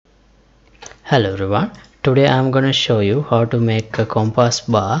Hello everyone, today I'm gonna show you how to make a compass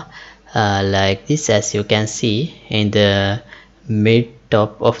bar like this, as you can see in the mid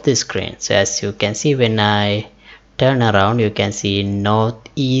top of the screen. So as you can see, when I turn around, you can see north,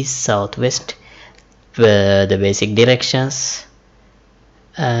 east, southwest, the basic directions,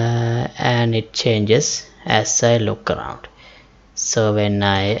 and it changes as I look around. So when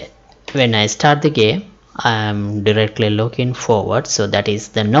I start the game, I'm directly looking forward, so that is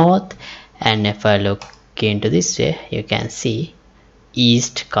the north, and if I look into this way, you can see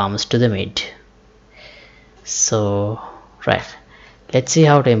east comes to the mid. So right, let's see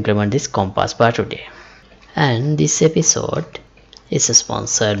how to implement this compass bar today. And this episode is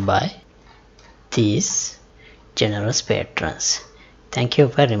sponsored by these generous patrons. Thank you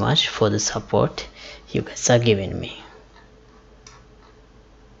very much for the support you guys are giving me.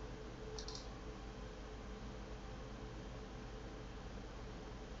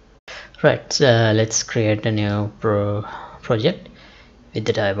 Right, let's create a new project with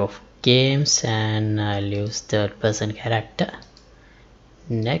the type of games, and I'll use third-person character.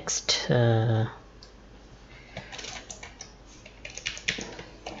 Next, I'll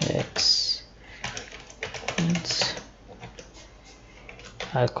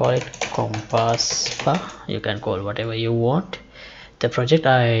call it compass bar. You can call whatever you want. The project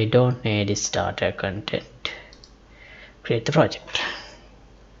I don't need is starter content. Create the project.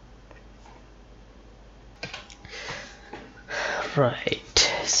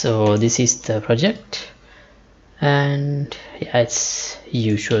 Right, so this is the project, and yeah, it's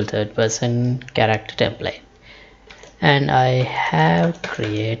usual third-person character template, and I have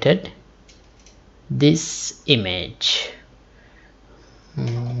created this image.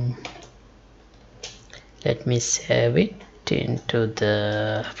 Let me save it into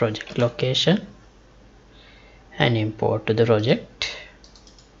the project location and import to the project.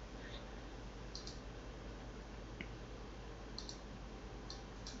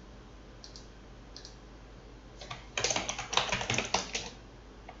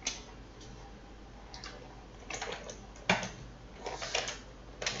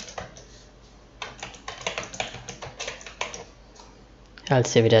 I'll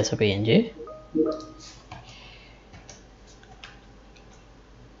save it as a PNG.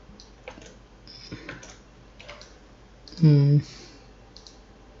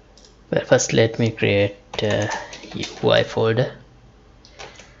 Well, first let me create a UI folder.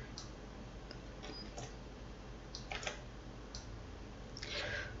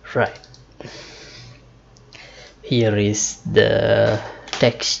 Right, here is the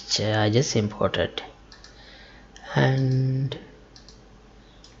texture I just imported, and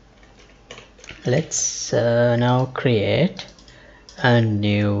let's now create a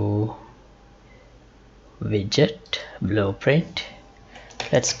new widget blueprint.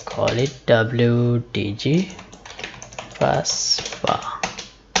 Let's call it WDG Compass Bar.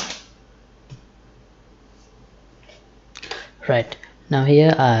 Right, now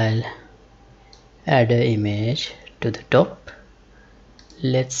here I'll add an image to the top.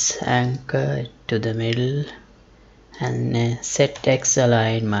 Let's anchor it to the middle and set X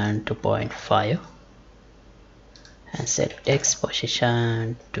alignment to 0.5 and set X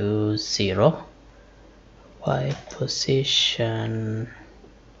position to 0, Y position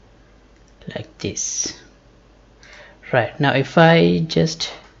like this. Right, now if I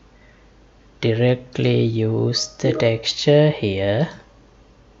just directly use the texture here,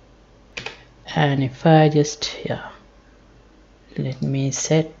 and if I just let me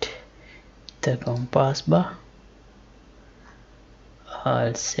set the compass bar.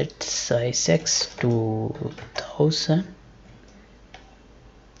 I'll set size X to 1000,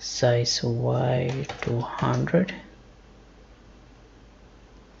 size Y to 100.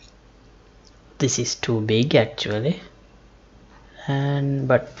 This is too big actually,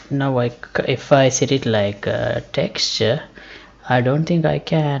 but now if I set it like a texture, I don't think I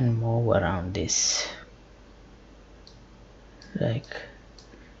can move around this, like,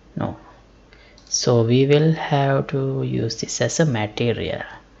 no. So we will have to use this as a material,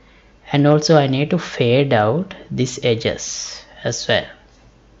 and also I need to fade out these edges as well.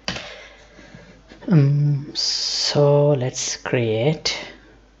 So let's create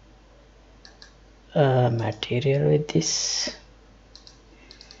a material with this.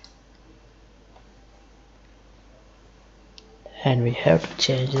 And we have to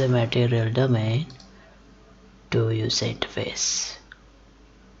change the material domain to user interface.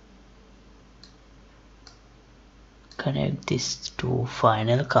 Connect this to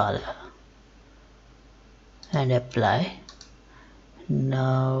final color and apply.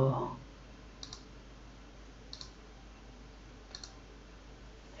 Now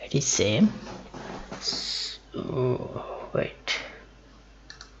it is same. So, wait.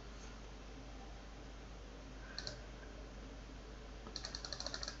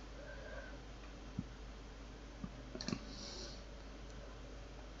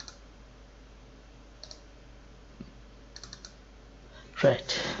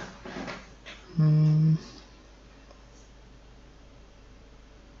 Right.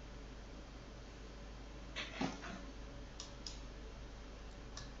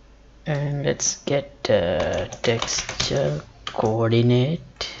 And let's get texture coordinate.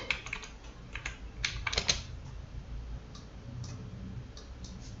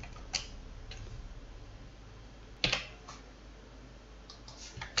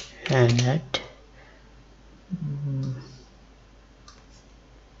 And that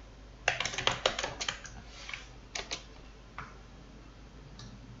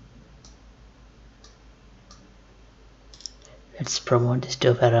let's promote this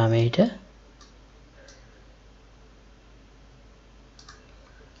to a parameter.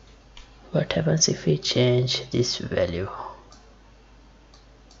 What happens if we change this value?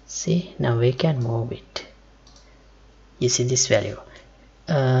 See, now we can move it using this value.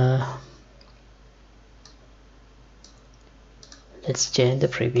 Let's change the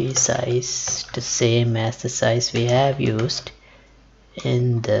preview size to same as the size we have used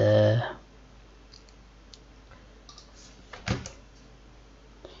in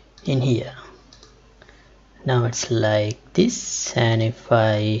here. Now it's like this, and if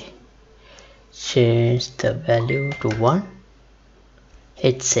I change the value to 1,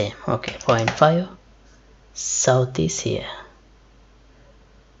 it's same. Okay, 0.5. South is here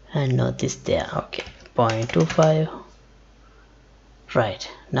and north is there. Okay, 0.25. Right,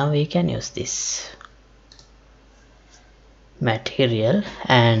 now we can use this material,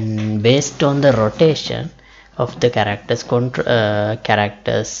 and based on the rotation of the characters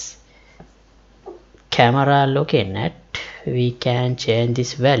camera looking at, we can change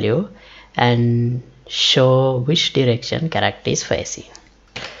this value and show which direction character is facing.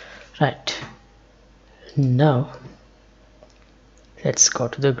 Right, now let's go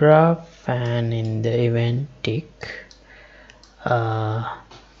to the graph, and in the event tick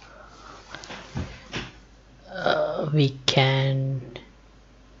we can,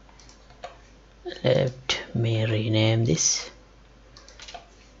 let me rename this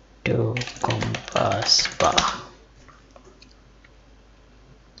to compass bar.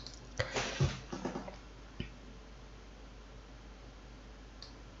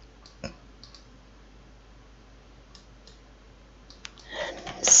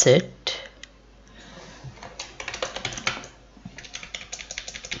 And set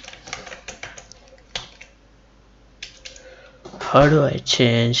how do I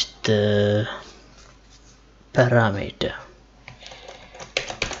change the parameter?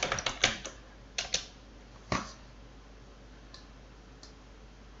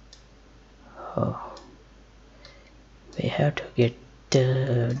 Oh, we have to get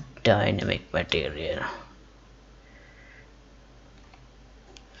the dynamic material.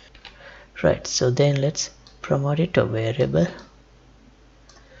 Right, so then let's promote it to variable.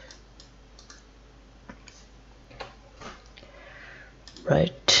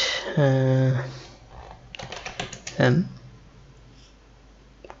 Right,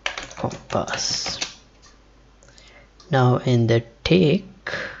 compass. Now in the tick,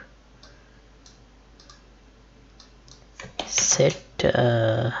 set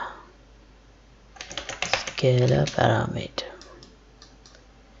scalar parameter,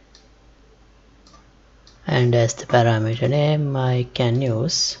 and as the parameter name I can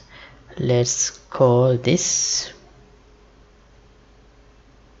use, let's call this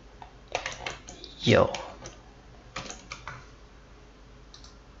yo.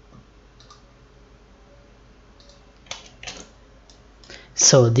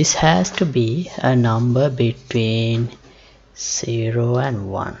 So this has to be a number between 0 and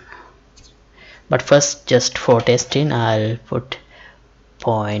 1, but first, just for testing, I'll put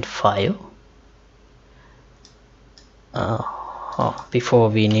 0.5. Before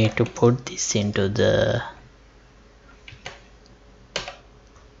we need to put this into the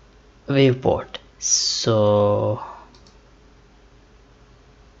viewport, so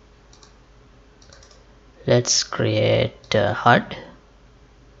let's create a HUD.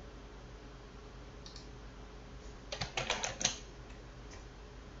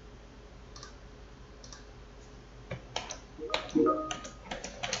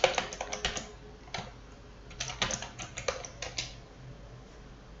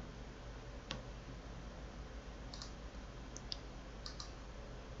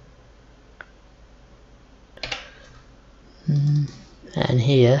 And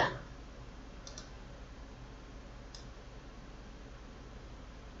here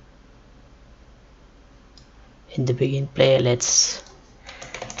in the begin player, let's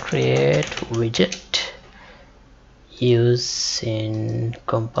create widget, use in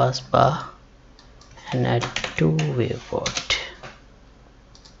compass bar and add to viewport.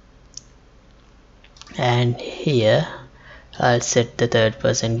 And here I'll set the third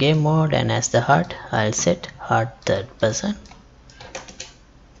person game mode, and as the HUD I'll set HUD third person.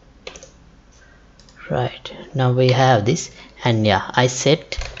 Right, now we have this, and yeah, I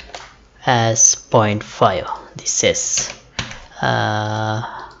set as 0.5. this says I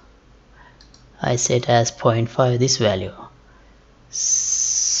set as 0.5 this value.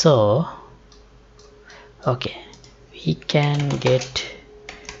 So okay, we can get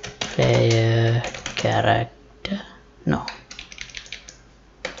player character, no,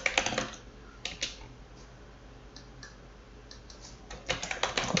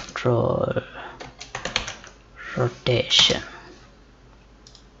 control rotation.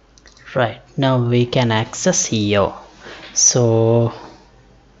 Right, now we can access here. So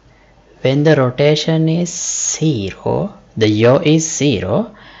when the rotation is 0, the yaw is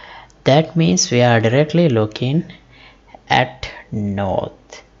 0, that means we are directly looking at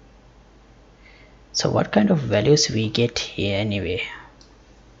north. So what kind of values we get here anyway?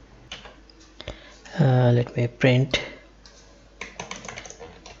 Let me print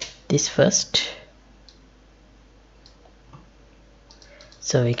this first,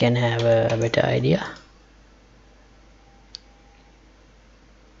 so we can have a better idea.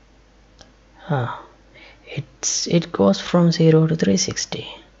 It goes from 0 to 360.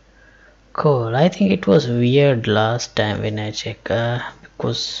 Cool. I think it was weird last time when I checked,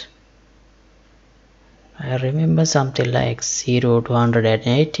 because I remember something like 0 to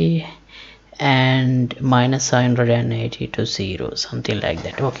 180 and minus 180 to 0, something like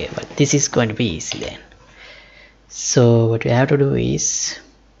that. Okay, but this is going to be easy then. So what we have to do is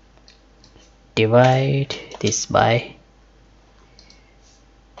divide this by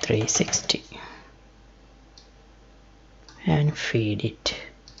 360 and feed it.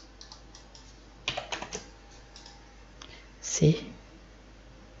 See,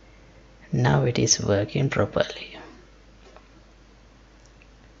 now it is working properly.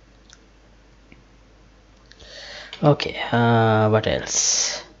 Okay, what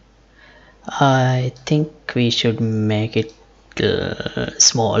else? I think we should make it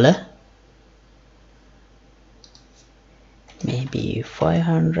smaller, maybe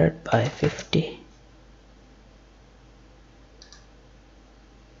 500 by 50.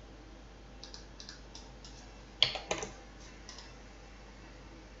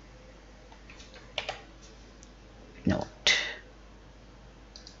 Note.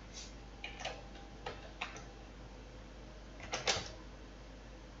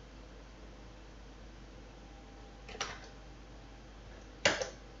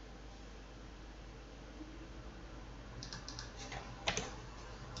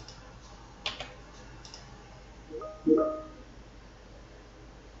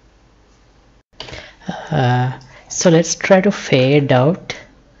 So let's try to fade out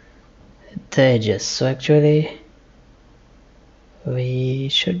the edges. So actually we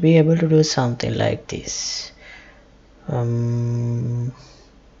should be able to do something like this. Let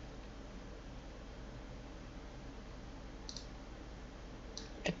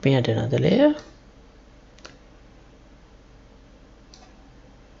me add another layer.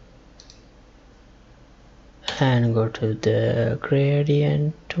 And go to the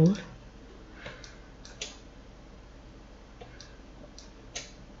gradient tool.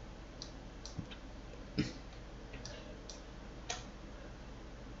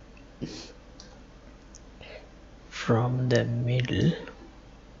 From the middle.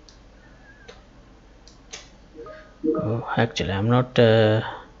 Oh, actually I'm not a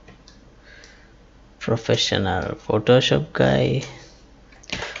professional Photoshop guy.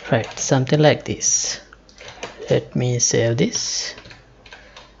 Right, something like this. Let me save this.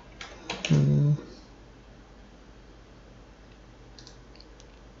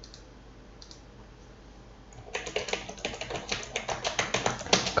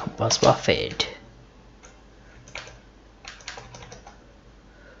 Compass bar fade.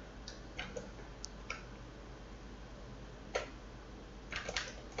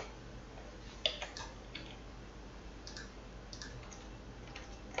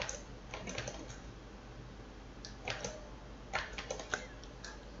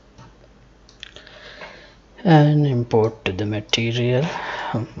 And import to the material.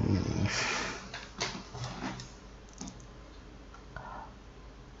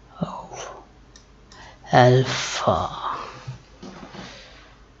 Alpha.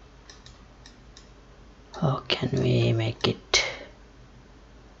 How can we make it?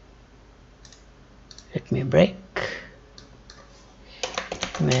 Let me break.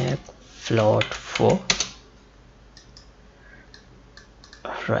 float 4.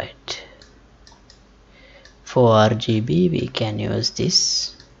 Right, for RGB we can use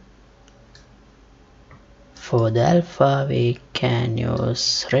this. For the alpha we can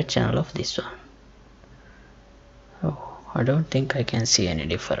use red channel of this one. Oh, I don't think I can see any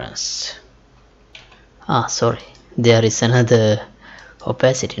difference. Sorry, there is another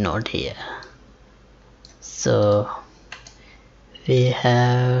opacity node here, so we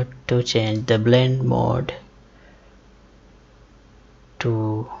have to change the blend mode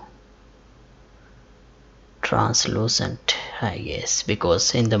to translucent, I guess,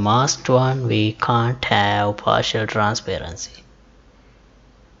 because in the masked one we can't have partial transparency.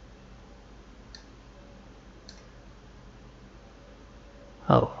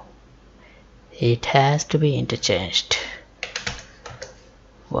 Oh, it has to be interchanged.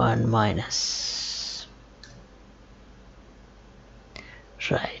 1 minus.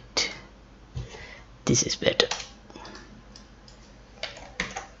 Right, this is better.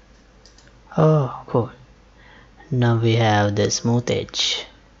 Oh, cool. Now we have the smooth edge.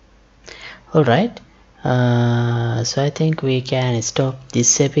 Alright, so I think we can stop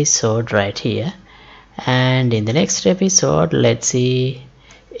this episode right here, and in the next episode let's see,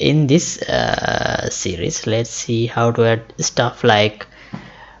 in this series, let's see how to add stuff like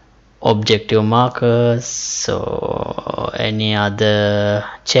objective markers, so any other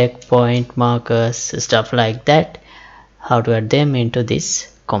checkpoint markers, stuff like that, how to add them into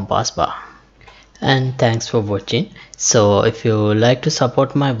this compass bar. And thanks for watching. So if you like to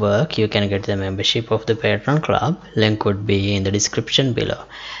support my work, you can get the membership of the Patreon club, link would be in the description below,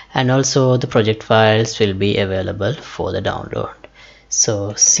 and also the project files will be available for the download.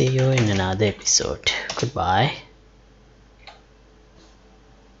 So see you in another episode. Goodbye.